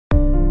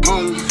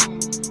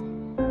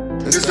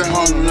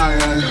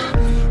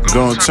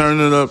Gonna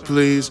turn it up,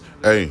 please.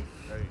 Hey,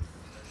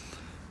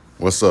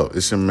 what's up?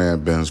 It's your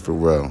man, Ben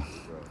Farrell.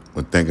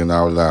 With Thinking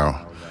Out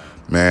Loud.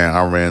 Man,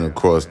 I ran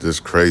across this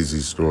crazy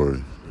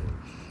story.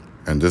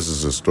 And this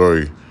is a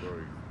story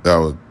that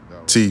would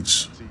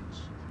teach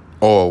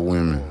all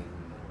women.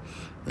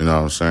 You know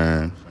what I'm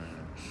saying?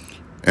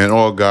 And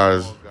all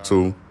guys,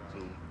 too.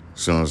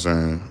 See what I'm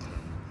saying?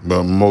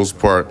 But most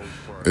part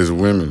is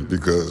women,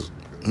 because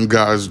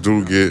guys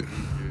do get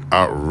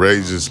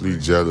outrageously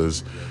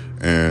jealous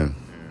and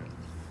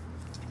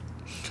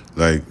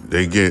like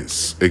they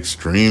get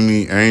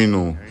extremely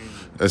anal,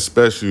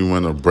 especially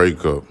when a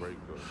breakup.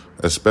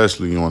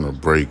 Especially on a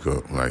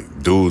breakup.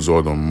 Like, dudes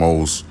are the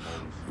most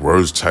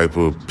worst type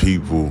of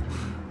people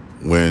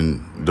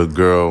when the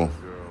girl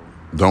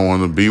don't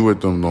want to be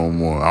with them no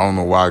more. I don't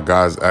know why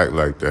guys act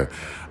like that.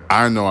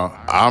 I know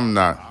I'm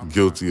not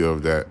guilty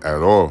of that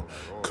at all,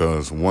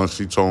 because once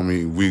she told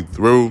me we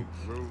through,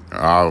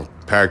 I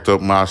packed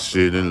up my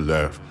shit and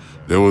left.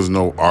 There was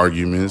no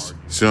arguments.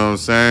 See what I'm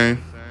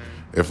saying?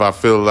 If I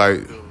feel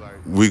like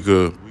we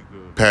could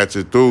patch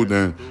it through,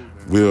 then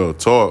we'll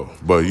talk.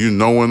 But you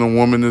know when a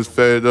woman is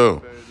fed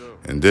up,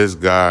 and this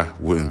guy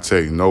wouldn't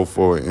take no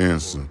for an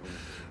answer.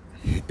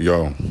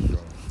 Yo,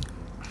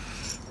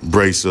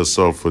 brace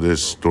yourself for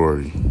this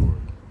story.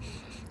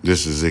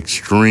 This is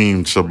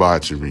extreme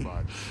debauchery.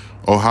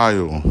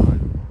 Ohio,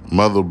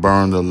 mother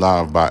burned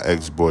alive by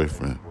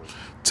ex-boyfriend.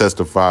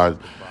 Testified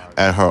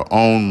at her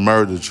own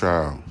murder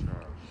trial.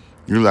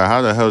 You like,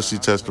 how the hell she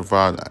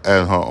testified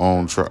at her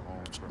own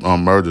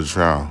murder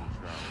trial?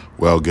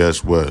 Well,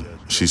 guess what?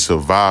 She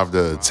survived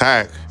the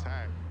attack,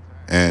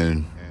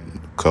 and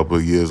a couple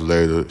of years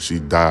later, she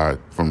died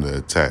from the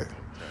attack.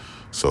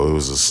 So it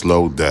was a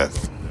slow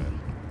death.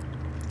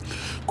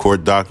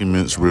 Court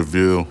documents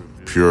reveal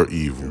pure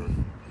evil.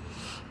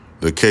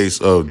 The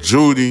case of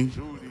Judy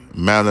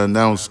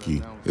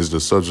Malinowski is the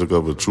subject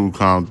of a true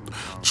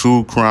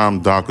crime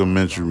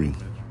documentary.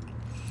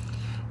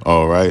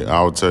 All right,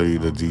 I'll tell you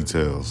the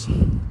details.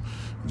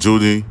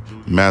 Judy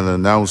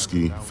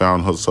Malinowski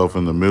found herself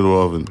in the middle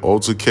of an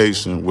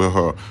altercation with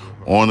her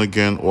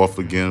on-again,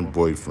 off-again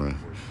boyfriend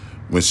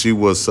when she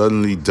was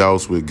suddenly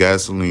doused with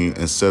gasoline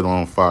and set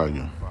on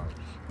fire.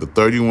 The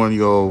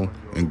 31-year-old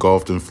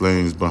engulfed in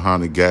flames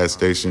behind a gas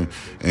station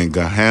in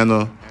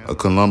Gahanna, a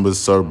Columbus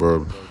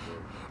suburb.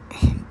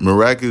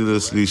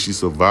 Miraculously, she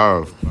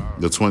survived.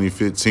 The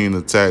 2015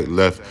 attack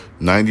left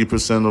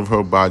 90% of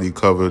her body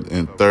covered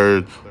in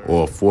third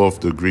or fourth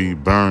degree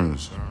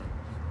burns.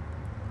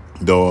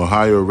 The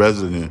Ohio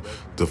resident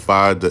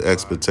defied the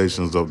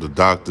expectations of the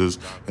doctors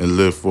and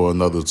lived for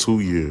another 2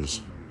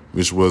 years,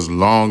 which was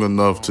long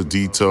enough to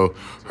detail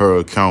her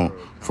account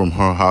from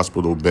her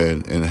hospital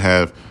bed and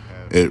have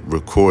it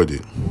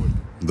recorded.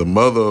 The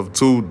mother of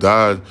two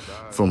died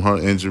from her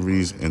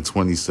injuries in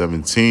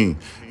 2017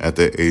 at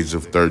the age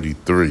of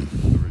 33.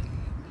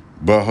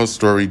 But her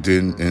story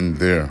didn't end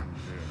there.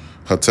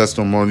 Her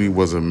testimony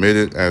was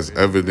admitted as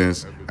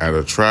evidence at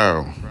a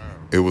trial.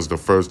 It was the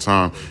first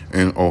time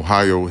in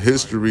Ohio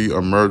history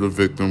a murder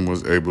victim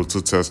was able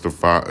to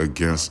testify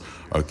against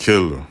a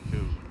killer.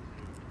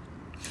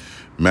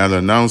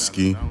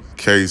 Malinowski's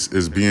case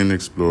is being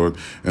explored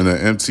in an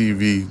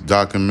MTV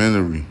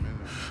documentary,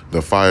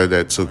 The Fire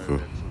That Took Her.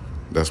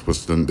 That's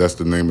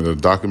the name of the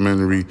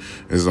documentary.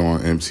 Is on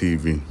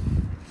MTV,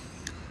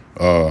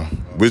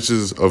 which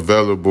is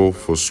available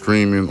for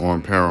streaming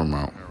on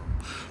Paramount.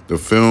 The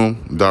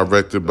film,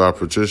 directed by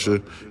Patricia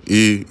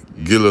E.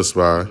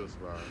 Gillespie,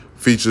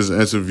 features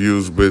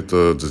interviews with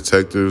the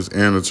detectives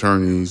and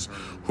attorneys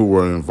who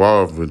were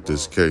involved with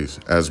this case,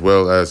 as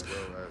well as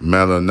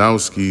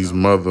Malinowski's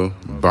mother,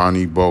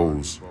 Bonnie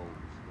Bowles.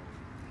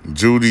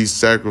 Judy's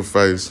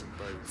sacrifice,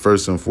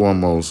 first and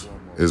foremost,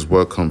 is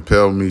what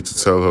compelled me to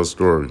tell her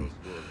story.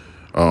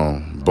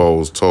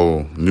 Bowles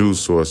told news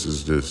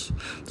sources this.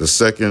 The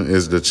second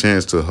is the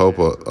chance to help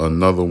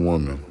another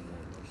woman.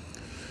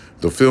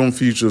 The film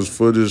features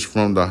footage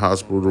from the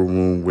hospital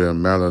room where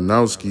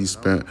Malinowski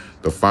spent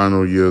the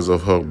final years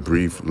of her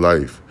brief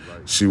life.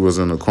 She was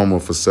in a coma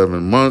for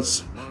 7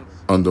 months,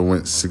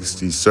 underwent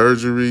 60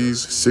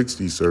 surgeries,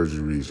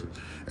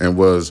 and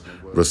was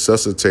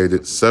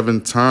resuscitated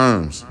 7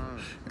 times.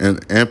 An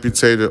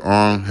amputated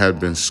arm had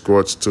been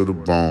scorched to the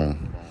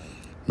bone.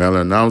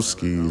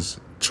 Malinowski's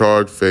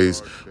charred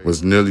face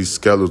was nearly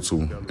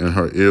skeletal, and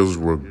her ears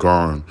were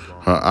gone.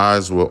 Her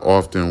eyes were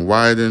often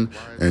widened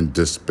in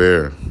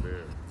despair.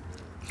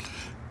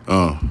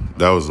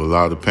 That was a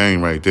lot of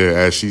pain right there.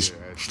 As she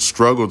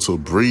struggled to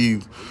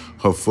breathe,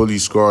 her fully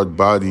scarred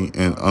body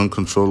and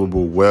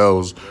uncontrollable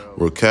wails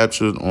were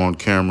captured on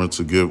camera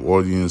to give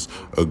audience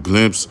a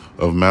glimpse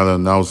of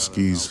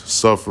Malinowski's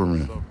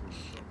suffering.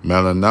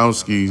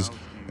 Malinowski's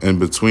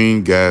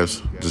in-between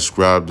gasps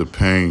described the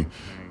pain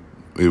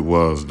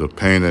the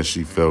pain that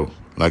she felt,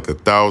 like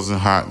 1,000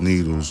 hot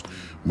needles,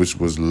 which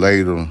was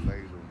later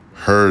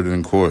heard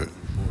in court.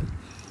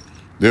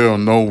 There are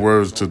no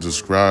words to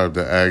describe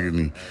the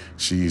agony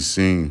she's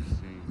seen,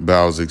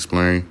 Bowles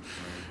explained.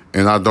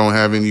 And I don't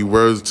have any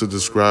words to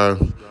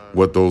describe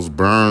what those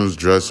burns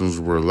dressings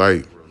were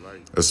like,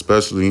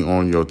 especially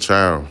on your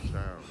child.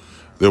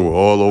 They were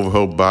all over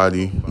her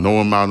body. No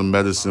amount of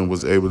medicine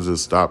was able to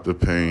stop the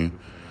pain.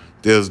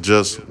 There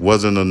just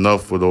wasn't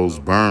enough for those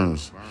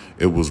burns.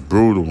 It was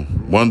brutal.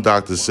 One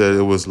doctor said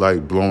it was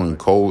like blowing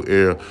cold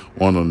air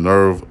on a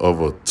nerve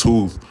of a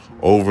tooth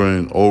over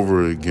and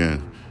over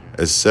again,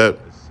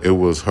 except it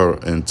was her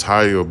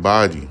entire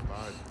body.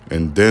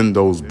 And then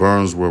those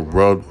burns were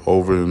rubbed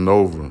over and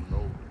over.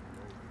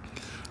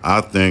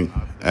 I think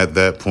at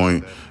that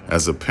point,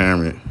 as a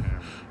parent,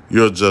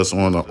 you're just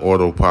on an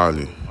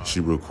autopilot, she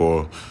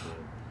recalled.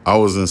 I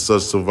was in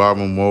such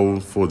survival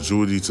mode for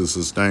Judy to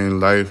sustain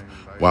life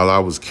while I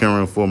was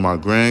caring for my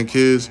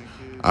grandkids.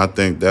 I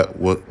think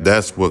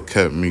that's what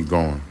kept me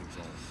going.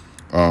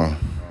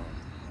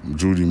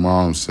 Judy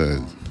mom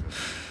said.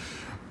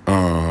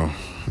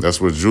 That's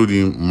what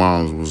Judy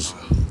mom was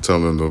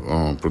telling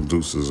the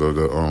producers of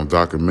the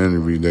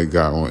documentary they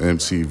got on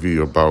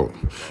MTV about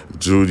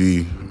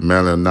Judy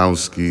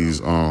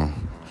Malinowski's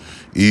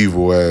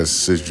evil ass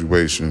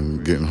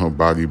situation, getting her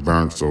body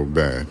burnt so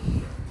bad.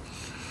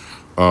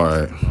 All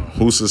right,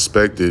 who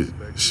suspected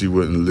she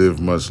wouldn't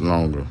live much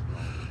longer?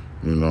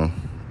 You know,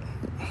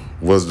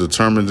 was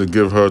determined to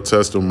give her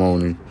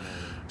testimony.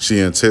 She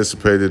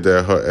anticipated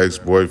that her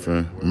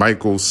ex-boyfriend,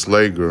 Michael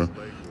Slager,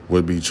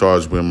 would be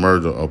charged with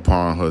murder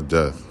upon her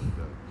death.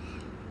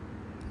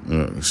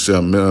 Miss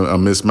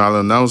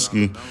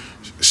Malinowski,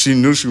 she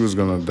knew she was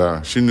going to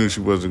die. She knew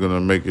she wasn't going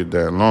to make it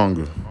that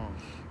longer.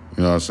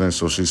 You know what I'm saying?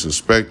 So she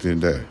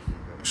suspected that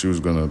she was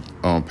going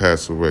to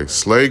pass away.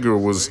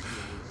 Slager was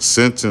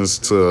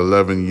sentenced to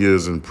 11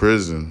 years in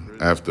prison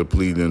after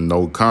pleading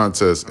no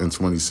contest in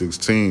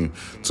 2016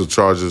 to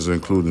charges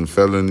including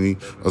felony,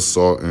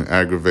 assault, and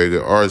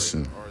aggravated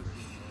arson.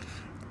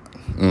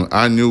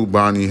 I knew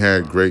Bonnie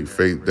had great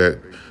faith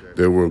that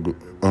there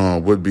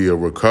would be a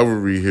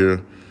recovery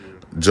here.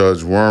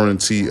 Judge Warren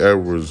T.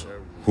 Edwards,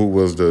 who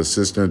was the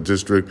assistant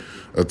district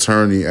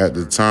attorney at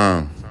the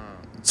time,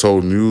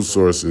 told news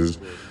sources,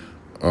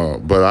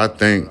 but I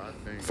think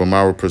from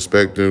our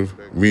perspective,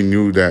 we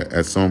knew that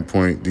at some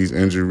point these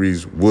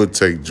injuries would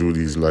take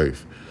Judy's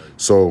life.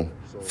 So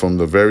from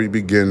the very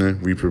beginning,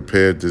 we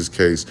prepared this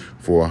case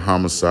for a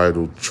homicide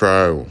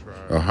trial.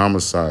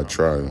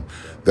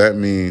 That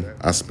means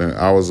I spent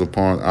hours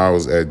upon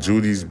hours at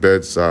Judy's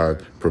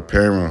bedside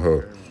preparing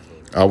her.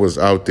 I was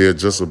out there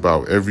just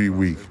about every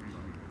week.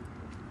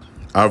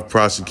 I've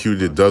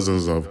prosecuted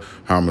dozens of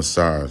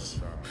homicides.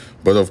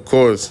 But of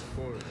course,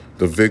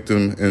 the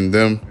victim in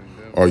them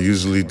are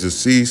usually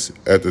deceased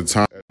at the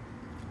time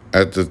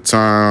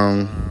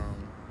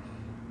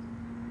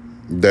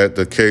that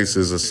the case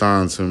is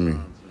assigned to me.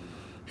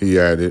 He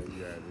added,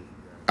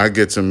 I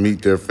get to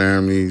meet their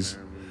families,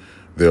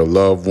 their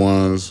loved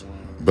ones,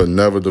 but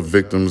never the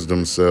victims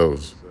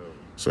themselves.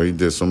 So he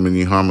did so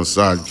many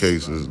homicide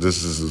cases.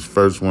 This is his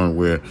first one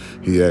where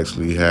he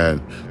actually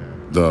had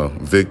the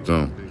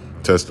victim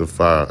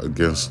testify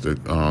against the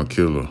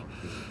killer,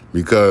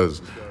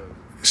 because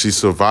she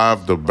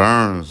survived the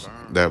burns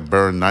that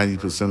burned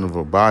 90% of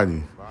her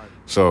body.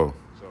 So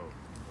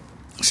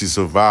she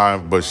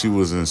survived, but she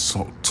was in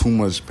too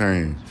much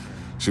pain.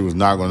 She was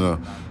not gonna.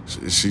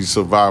 She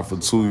survived for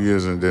 2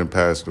 years and then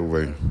passed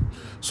away.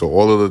 So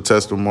all of the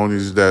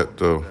testimonies that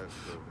the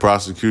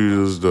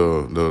prosecutors,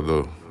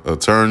 the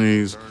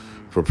attorneys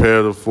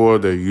prepared her for,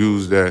 they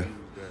used that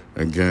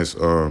against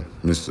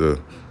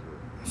Mr.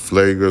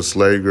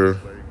 Slager.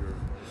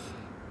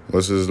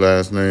 What's his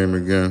last name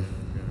again?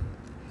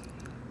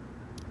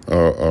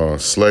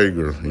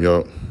 Slager.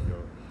 Yup.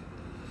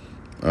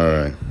 All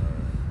right.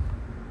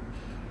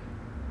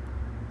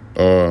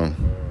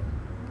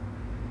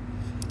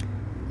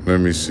 Let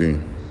me see.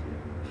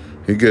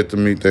 He get to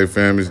meet their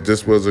families.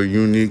 This was a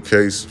unique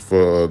case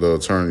for the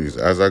attorneys.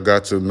 As I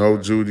got to know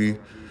Judy,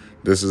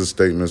 this is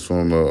statements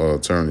from the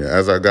attorney.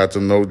 As I got to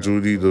know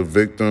Judy, the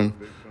victim,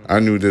 I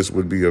knew this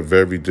would be a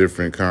very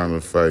different kind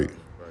of fight.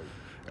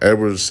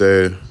 Edwards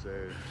said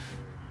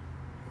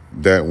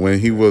that when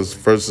he was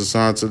first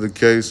assigned to the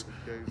case,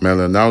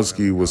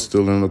 Malinowski was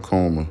still in a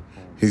coma.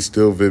 He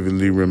still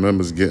vividly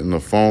remembers getting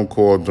a phone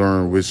call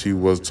during which he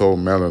was told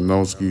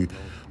Malinowski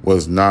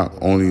was not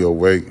only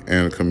awake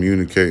and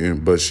communicating,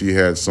 but she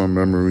had some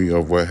memory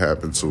of what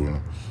happened to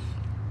her.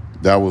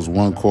 That was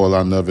one call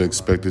I never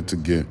expected to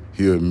get,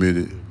 he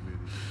admitted.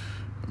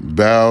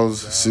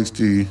 Bowles,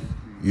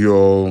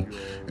 60-year-old,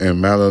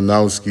 and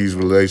Malinowski's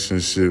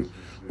relationship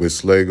with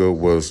Slager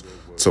was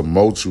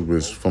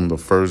tumultuous from the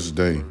first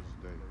day.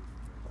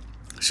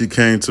 She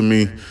came to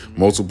me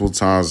multiple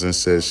times and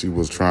said she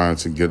was trying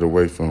to get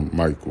away from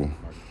Michael.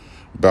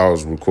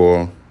 Bowles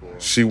recalled,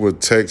 she would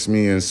text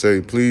me and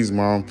say, please,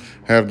 Mom,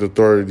 have the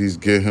authorities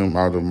get him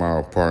out of my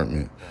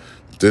apartment.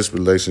 This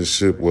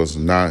relationship was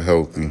not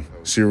healthy.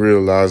 She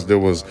realized there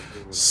was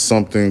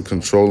something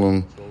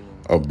controlling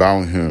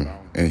about him,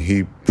 and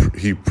he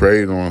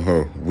preyed on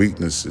her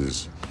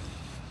weaknesses.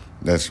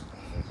 That's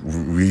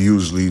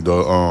usually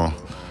the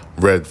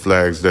red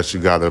flags that you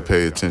gotta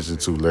pay attention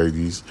to,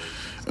 ladies.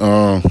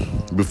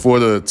 Before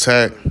the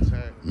attack,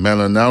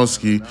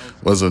 Malinowski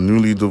was a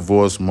newly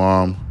divorced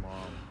mom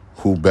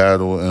who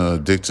battled an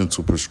addiction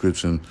to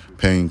prescription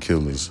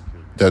painkillers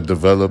that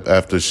developed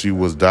after she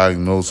was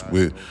diagnosed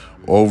with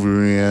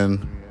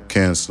ovarian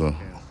cancer,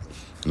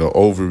 the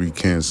ovary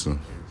cancer.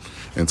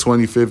 In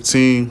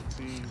 2015,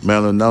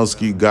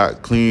 Malinowski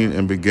got clean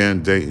and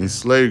began dating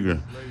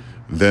Slager,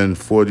 then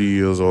 40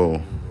 years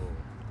old.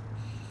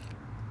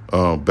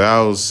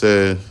 Bowles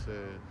said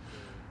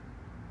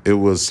it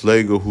was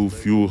Slager who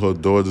fueled her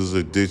daughter's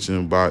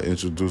addiction by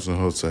introducing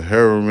her to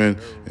heroin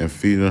and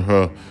feeding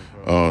her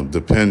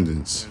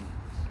dependence.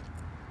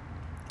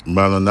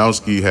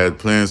 Malinowski had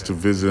plans to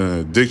visit an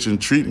addiction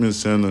treatment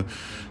center.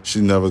 She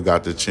never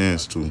got the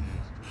chance to.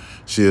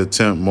 She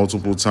attempted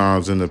multiple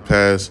times in the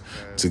past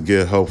to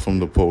get help from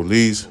the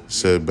police,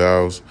 said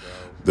Bowles.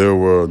 There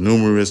were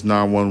numerous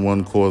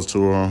 911 calls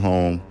to her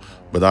home,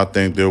 but I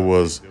think there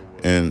was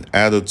an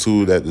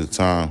attitude at the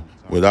time,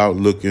 without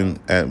looking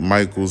at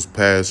Michael's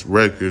past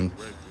record,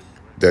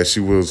 that she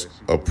was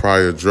a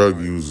prior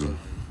drug user.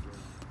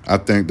 I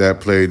think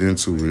that played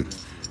into it.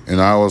 And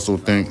I also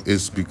think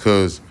it's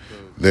because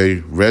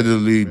they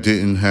readily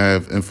didn't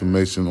have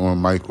information on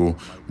Michael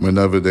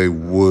whenever they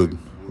would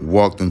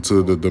walk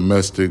into the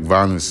domestic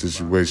violence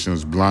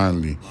situations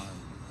blindly.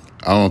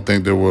 I don't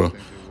think there was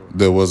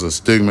a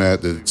stigma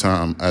at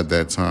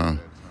that time.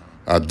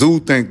 I do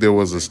think there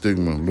was a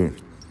stigma. Look,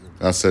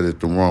 I said it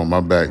the wrong. My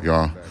bad,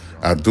 y'all.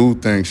 I do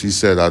think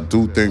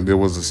there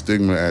was a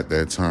stigma at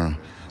that time.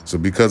 So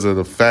because of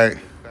the fact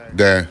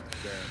that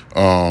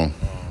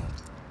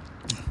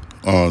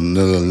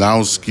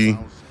Malinowski,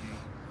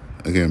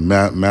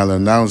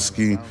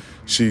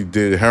 she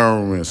did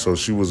heroin, so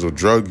she was a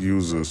drug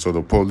user. So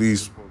the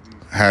police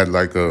had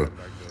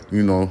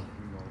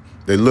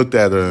they looked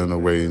at her in a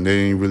way, and they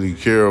didn't really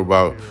care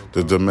about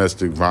the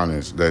domestic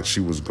violence that she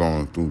was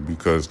going through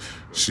because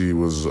she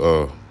was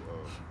a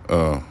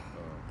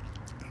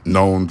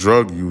known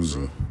drug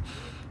user.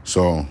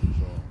 So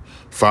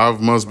 5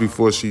 months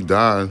before she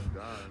died,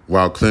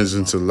 while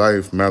cleansing to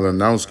life,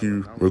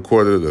 Malinowski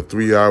recorded a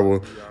 3-hour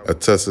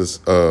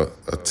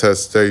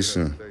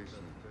attestation.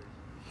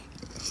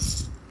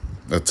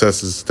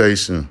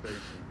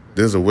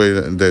 There's a way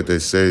that they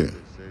say it.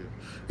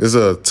 It's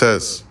a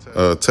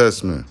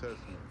testament.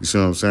 You see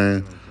what I'm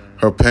saying?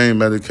 Her pain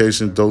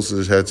medication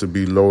dosage had to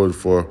be lowered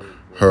for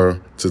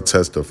her to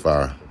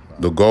testify.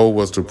 The goal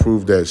was to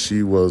prove that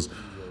she was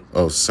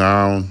of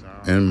sound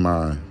in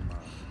mind.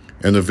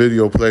 In the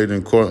video played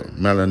in court,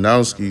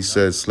 Malinowski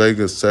said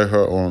Slager set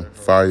her on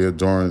fire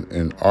during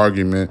an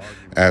argument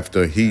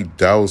after he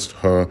doused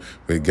her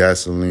with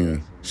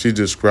gasoline. She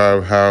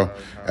described how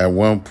at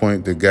one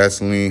point the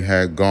gasoline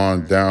had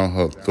gone down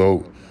her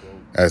throat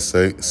as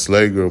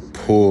Slager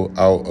pulled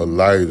out a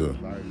lighter.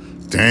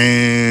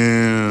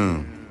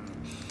 Damn.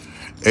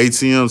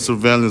 ATM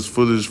surveillance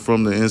footage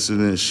from the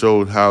incident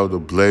showed how the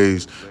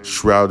blaze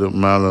shrouded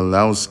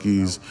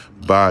Malinowski's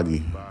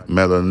body.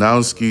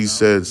 Malinowski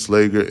said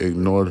Slager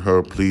ignored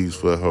her pleas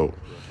for help.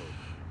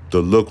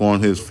 The look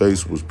on his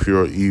face was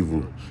pure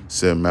evil,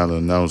 said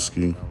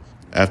Malinowski.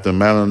 After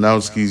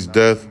Malinowski's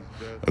death,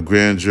 a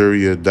grand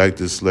jury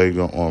indicted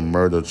Slager on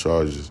murder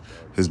charges.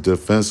 His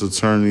defense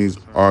attorneys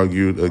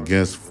argued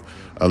against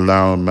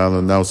allowing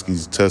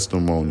Malinowski's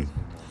testimony,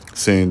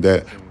 saying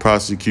that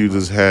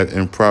prosecutors had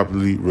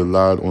improperly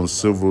relied on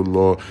civil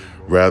law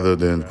rather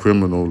than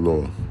criminal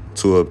law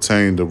to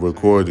obtain the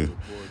recording.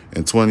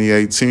 In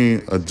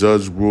 2018, a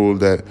judge ruled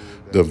that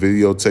the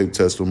videotape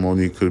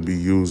testimony could be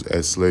used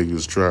at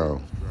Slager's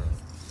trial.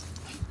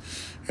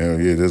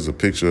 And yeah, there's a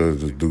picture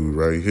of the dude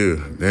right here.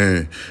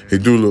 Damn, he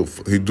do look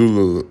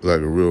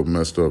like a real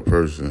messed up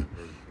person.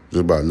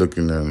 Just by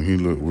looking at him, he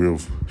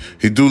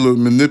do look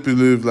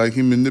manipulative, like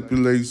he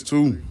manipulates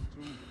too.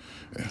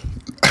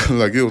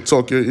 Like he'll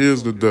talk your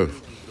ears to death.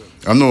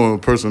 I know a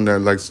person that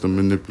likes to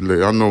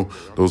manipulate. I know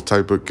those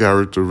type of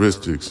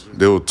characteristics.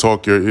 They will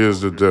talk your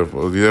ears to death.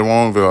 Or they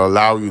won't even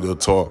allow you to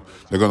talk.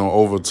 They're going to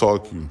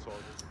overtalk you.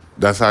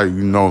 That's how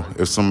you know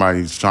if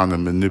somebody's trying to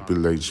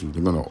manipulate you.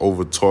 They're going to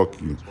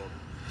overtalk you.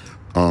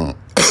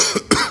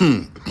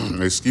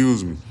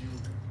 Excuse me.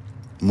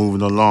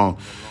 Moving along.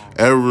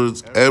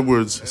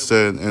 Edwards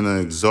said in an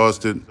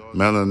exhausted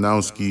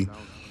Malinowski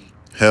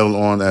held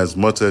on as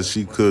much as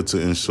she could to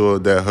ensure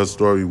that her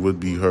story would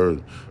be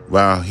heard.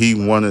 While he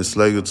wanted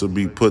Slager to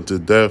be put to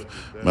death,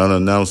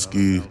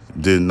 Malinowski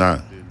did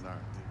not.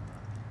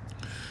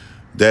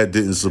 That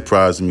didn't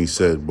surprise me,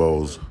 said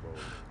Bowles.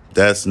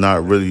 That's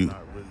not really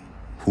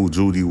who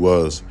Judy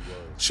was.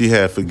 She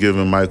had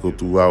forgiven Michael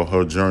throughout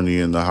her journey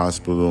in the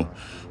hospital.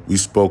 We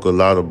spoke a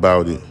lot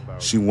about it.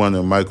 She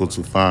wanted Michael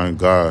to find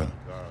God.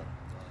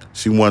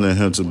 She wanted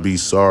him to be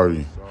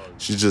sorry.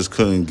 She just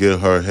couldn't get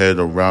her head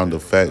around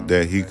the fact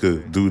that he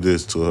could do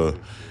this to her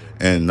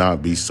and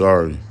not be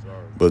sorry.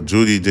 But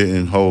Judy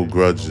didn't hold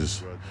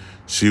grudges.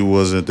 She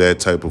wasn't that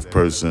type of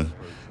person,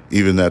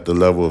 even at the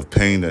level of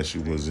pain that she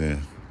was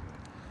in.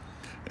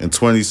 In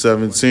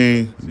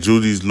 2017,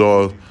 Judy's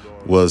law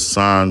was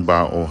signed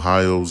by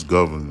Ohio's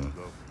governor.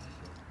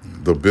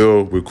 The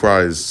bill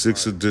requires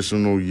 6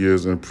 additional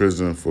years in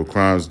prison for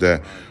crimes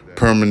that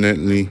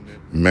permanently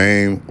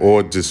maim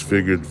or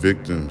disfigured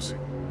victims.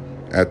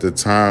 At the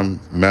time,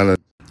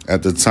 Malinowski's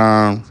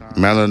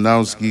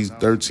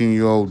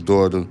 13-year-old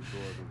daughter,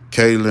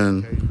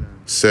 Kaylin,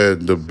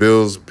 said the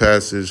bill's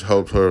passage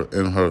helped her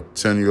and her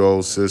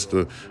 10-year-old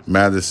sister,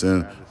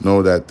 Madison,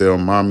 know that their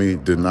mommy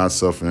did not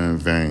suffer in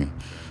vain.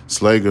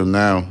 Slager,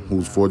 now,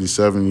 who's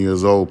 47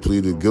 years old,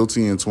 pleaded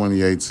guilty in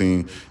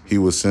 2018. He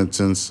was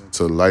sentenced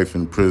to life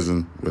in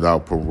prison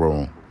without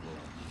parole.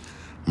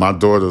 My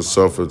daughter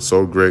suffered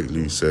so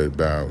greatly, said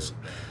Bowles.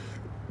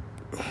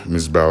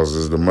 Miss Bowles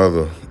is the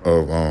mother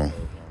of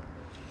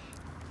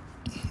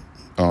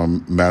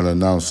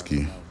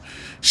Malinowski.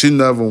 She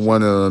never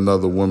wanted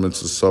another woman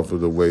to suffer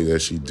the way that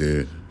she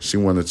did. She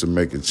wanted to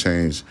make a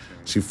change.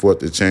 She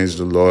fought to change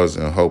the laws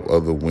and help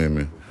other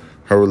women.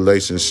 Her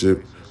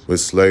relationship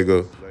with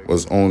Slager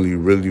was only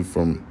really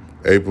from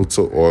April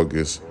to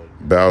August.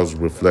 Bowles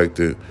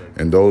reflected.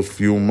 In those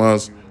few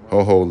months,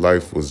 her whole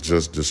life was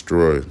just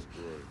destroyed.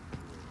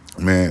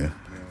 Man,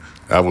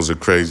 that was a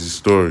crazy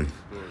story.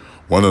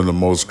 One of the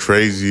most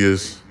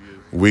craziest,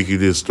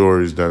 wickedest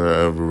stories that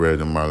I ever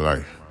read in my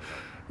life.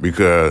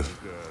 Because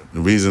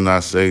the reason I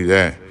say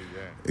that,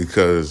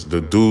 because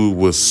the dude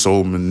was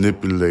so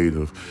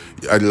manipulative.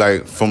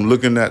 From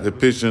looking at the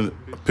picture,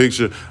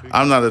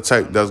 I'm not the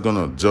type that's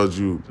gonna judge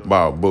you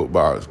by a book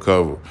by its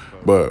cover.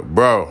 But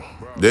bro,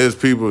 there's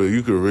people that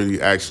you could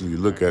really actually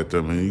look at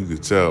them and you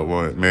could tell,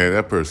 well, man,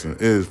 that person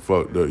is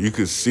fucked up. You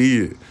could see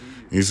it.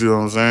 You see what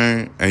I'm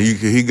saying? And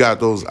he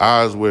got those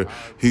eyes where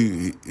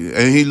he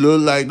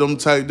looked like them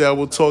type that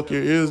will talk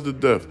your ears to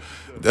death.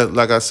 That,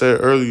 like I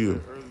said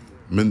earlier,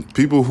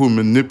 people who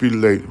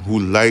manipulate, who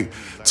like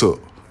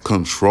to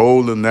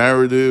control the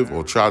narrative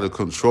or try to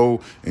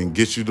control and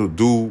get you to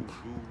do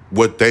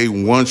what they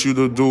want you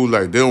to do,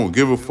 like they don't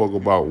give a fuck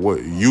about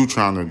what you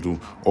trying to do.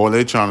 All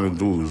they trying to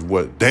do is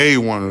what they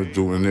want to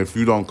do. And if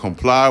you don't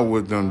comply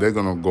with them, they're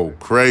going to go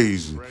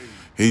crazy.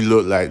 He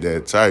looked like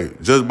that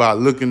type. Just by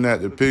looking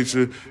at the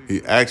picture,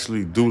 he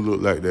actually do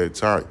look like that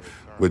type.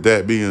 With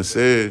that being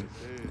said,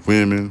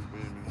 women,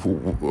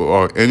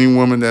 or any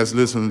woman that's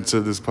listening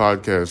to this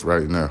podcast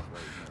right now,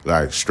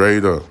 like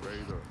straight up,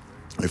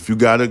 if you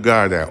got a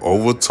guy that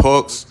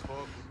overtalks,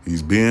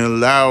 he's being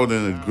loud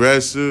and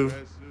aggressive,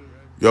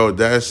 yo,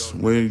 that's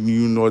when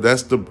you know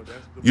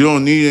you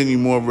don't need any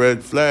more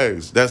red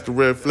flags. That's the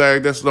red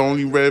flag. That's the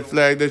only red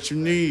flag that you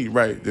need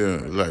right there.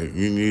 Like,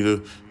 you need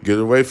to get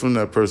away from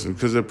that person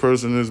because that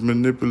person is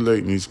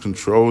manipulating. He's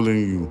controlling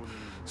you.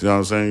 You know what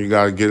I'm saying? You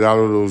got to get out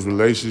of those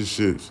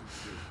relationships.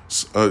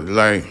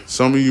 Like,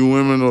 some of you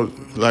women, or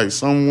like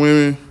some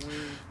women,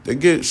 they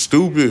get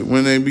stupid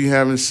when they be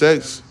having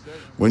sex.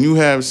 When you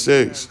have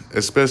sex,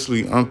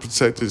 especially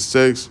unprotected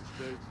sex,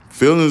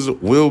 feelings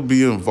will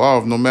be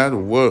involved no matter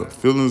what.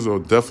 Feelings are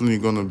definitely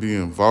going to be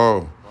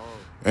involved.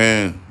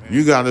 And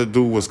you got to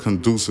do what's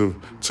conducive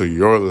to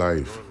your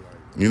life.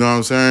 You know what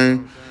I'm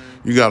saying?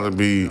 You got to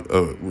be,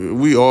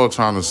 we all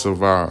trying to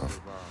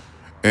survive.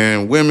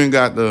 And women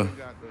got the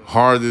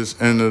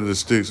hardest end of the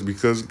sticks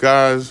because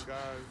guys,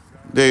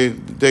 they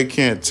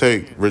can't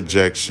take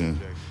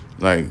rejection.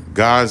 Like,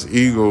 guys'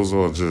 egos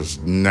are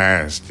just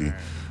nasty.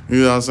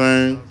 You know what I'm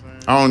saying?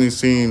 I only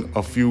seen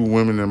a few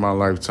women in my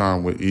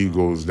lifetime with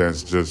egos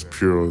that's just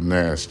pure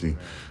nasty.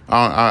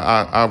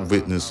 I've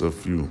witnessed a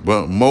few,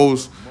 but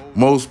most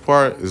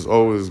part is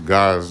always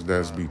guys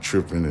that's be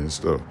tripping and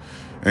stuff.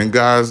 And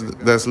guys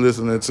that's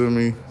listening to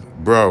me,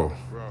 bro,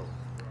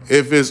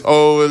 if it's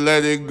over,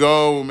 let it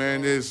go,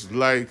 man. It's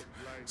like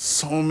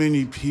so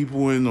many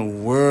people in the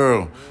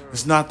world.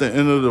 It's not the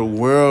end of the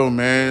world,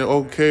 man.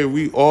 Okay,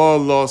 we all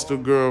lost a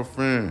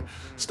girlfriend.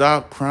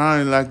 Stop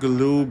crying like a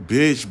little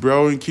bitch,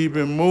 bro, and keep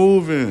it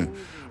moving.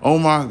 Oh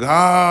my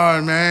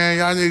God, man,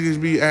 y'all niggas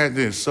be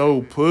acting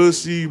so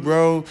pussy,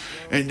 bro.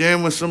 And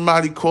then when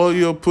somebody call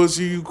you a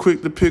pussy, you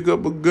quick to pick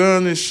up a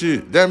gun and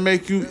shit. That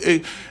make you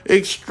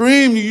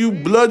extreme. You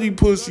bloody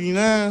pussy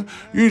now.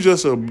 You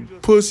just a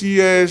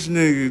pussy ass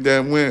nigga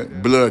that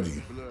went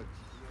bloody.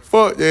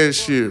 Fuck that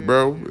shit,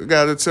 bro. You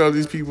gotta tell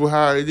these people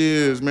how it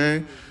is,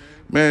 man.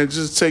 Man,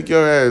 just take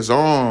your ass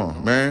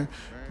on, man.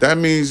 That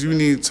means you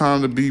need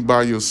time to be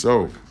by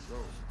yourself.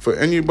 For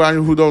anybody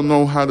who don't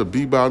know how to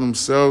be by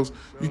themselves,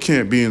 you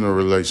can't be in a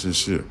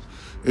relationship.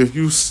 If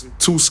you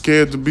too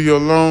scared to be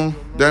alone,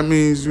 that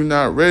means you're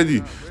not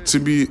ready to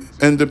be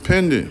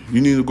independent. You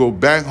need to go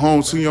back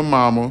home to your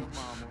mama,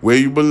 where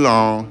you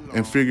belong,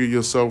 and figure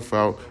yourself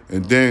out,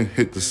 and then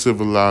hit the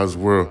civilized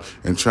world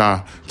and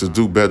try to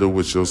do better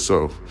with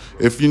yourself.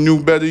 If you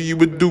knew better, you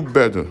would do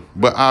better.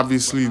 But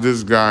obviously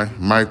this guy,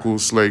 Michael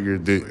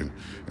Slager, didn't.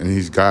 And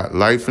he's got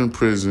life in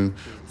prison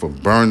for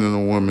burning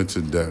a woman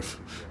to death.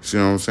 See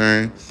what I'm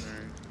saying?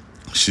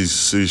 She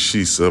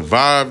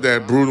survived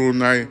that brutal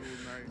night,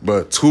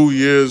 but 2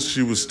 years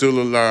she was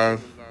still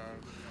alive,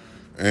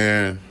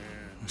 and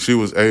she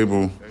was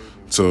able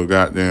to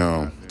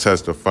goddamn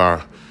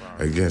testify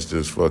against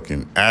this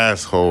fucking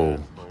asshole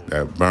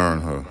that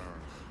burned her.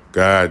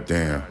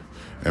 Goddamn.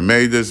 And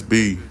may this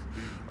be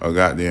a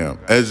goddamn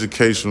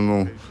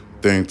educational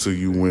thing to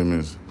you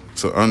women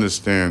to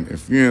understand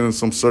if you're in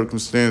some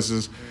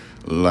circumstances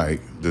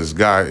like this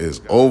guy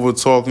is over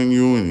talking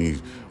you and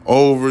he's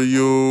over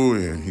you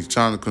and he's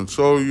trying to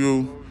control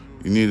you,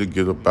 you need to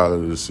get up out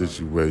of the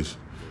situation.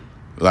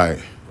 Like,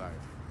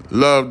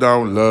 love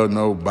don't love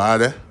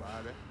nobody.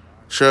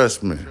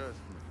 Trust me.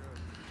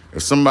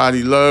 If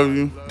somebody love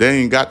you, they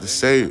ain't got to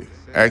say it.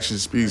 Action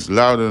speaks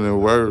louder than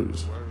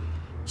words.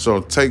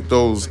 So take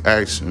those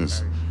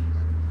actions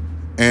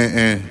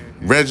and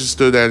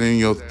register that in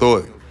your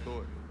thought.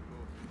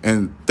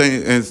 And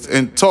think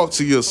and talk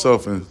to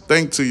yourself and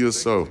think to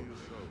yourself,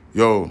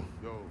 yo,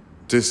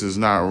 this is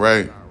not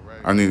right.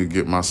 I need to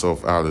get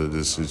myself out of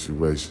this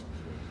situation.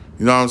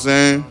 You know what I'm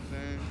saying?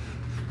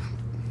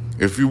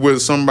 If you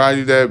with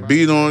somebody that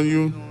beat on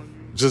you,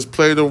 just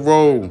play the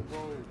role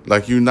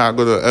like you're not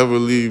gonna ever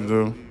leave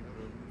them,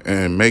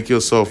 and make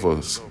yourself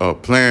a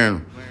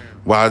plan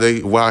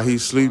while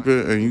he's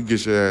sleeping, and you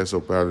get your ass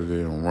up out of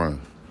there and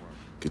run.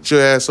 Get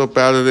your ass up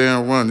out of there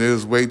and run.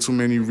 There's way too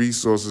many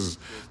resources.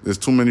 There's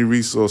too many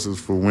resources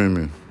for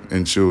women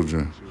and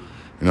children.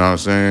 You know what I'm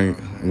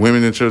saying?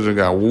 Women and children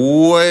got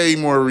way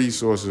more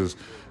resources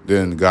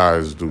than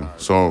guys do.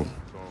 So,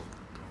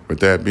 with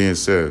that being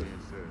said,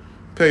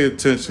 pay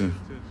attention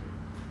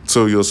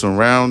to your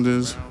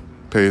surroundings.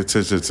 Pay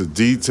attention to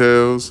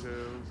details.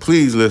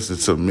 Please listen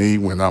to me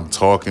when I'm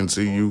talking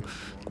to you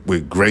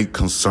with great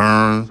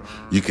concern.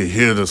 You can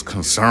hear this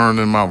concern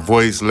in my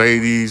voice,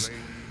 ladies.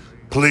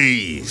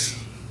 Please,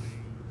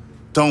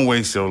 don't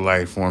waste your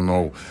life on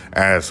no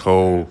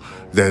asshole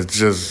that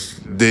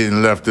just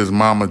didn't left his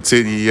mama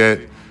titty yet.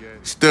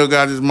 Still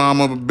got his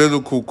mama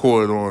umbilical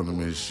cord on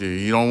him and shit.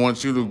 He don't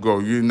want you to go.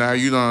 You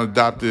done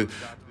adopted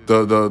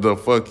the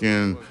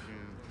fucking.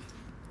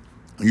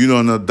 You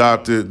done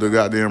adopted the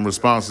goddamn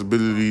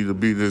responsibility to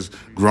be this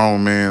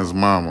grown man's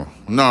mama.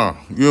 No,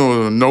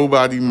 you're a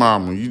nobody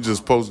mama. You just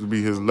supposed to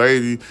be his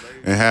lady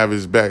and have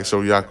his back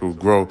so y'all could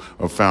grow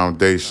a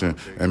foundation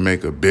and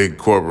make a big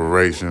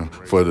corporation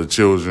for the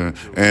children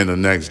and the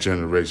next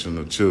generation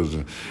of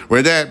children.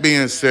 With that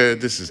being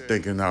said, this is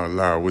Thinking Out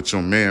Loud with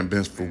your man,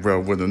 Benz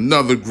Pharrell, with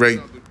another great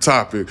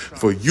topic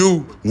for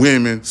you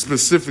women,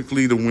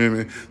 specifically the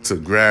women, to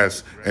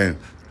grasp and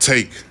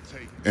take.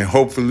 And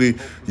hopefully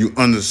you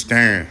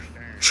understand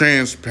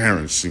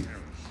transparency.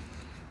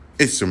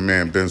 It's your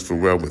man, Benz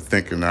Pharrell, with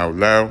Thinking Out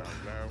Loud.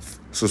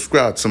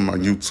 Subscribe to my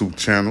YouTube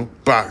channel,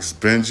 Box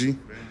Benji.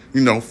 You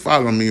know,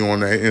 follow me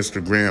on that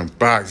Instagram,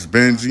 Box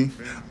Benji,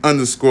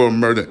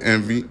 _Murder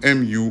Envy,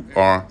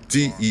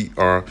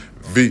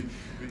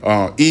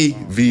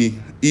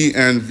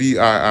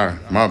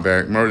 MurderEnvii. My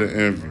bad, Murder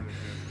Envy.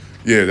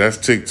 Yeah, that's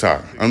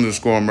TikTok,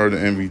 _Murder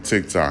Envy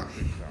TikTok.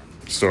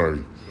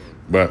 Sorry.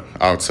 But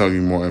I'll tell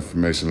you more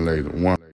information later.